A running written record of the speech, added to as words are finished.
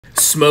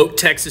smoked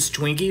Texas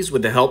Twinkies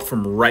with the help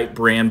from Right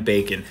Brand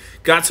Bacon.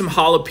 Got some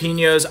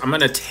jalapeños. I'm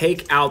gonna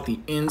take out the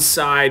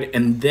inside,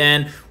 and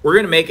then we're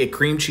gonna make a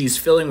cream cheese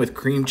filling with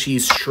cream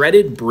cheese,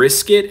 shredded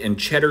brisket, and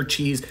cheddar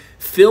cheese.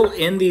 Fill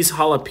in these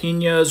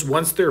jalapeños.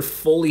 Once they're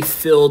fully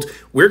filled,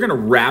 we're gonna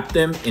wrap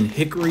them in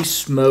hickory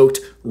smoked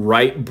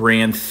Right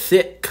Brand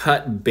thick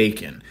cut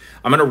bacon.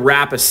 I'm gonna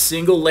wrap a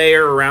single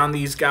layer around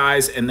these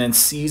guys and then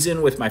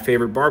season with my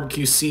favorite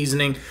barbecue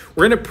seasoning.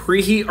 We're gonna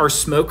preheat our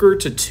smoker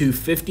to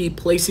 250,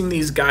 placing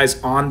these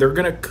guys on. They're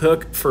gonna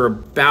cook for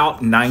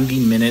about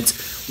 90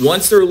 minutes.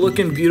 Once they're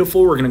looking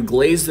beautiful, we're gonna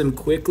glaze them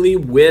quickly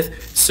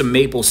with some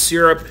maple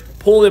syrup,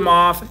 pull them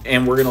off,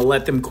 and we're gonna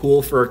let them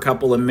cool for a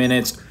couple of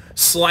minutes.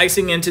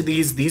 Slicing into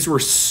these were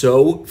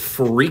so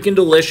freaking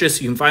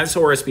delicious. You can find this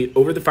whole recipe at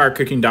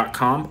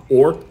overthefirecooking.com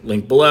or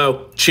link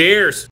below. Cheers!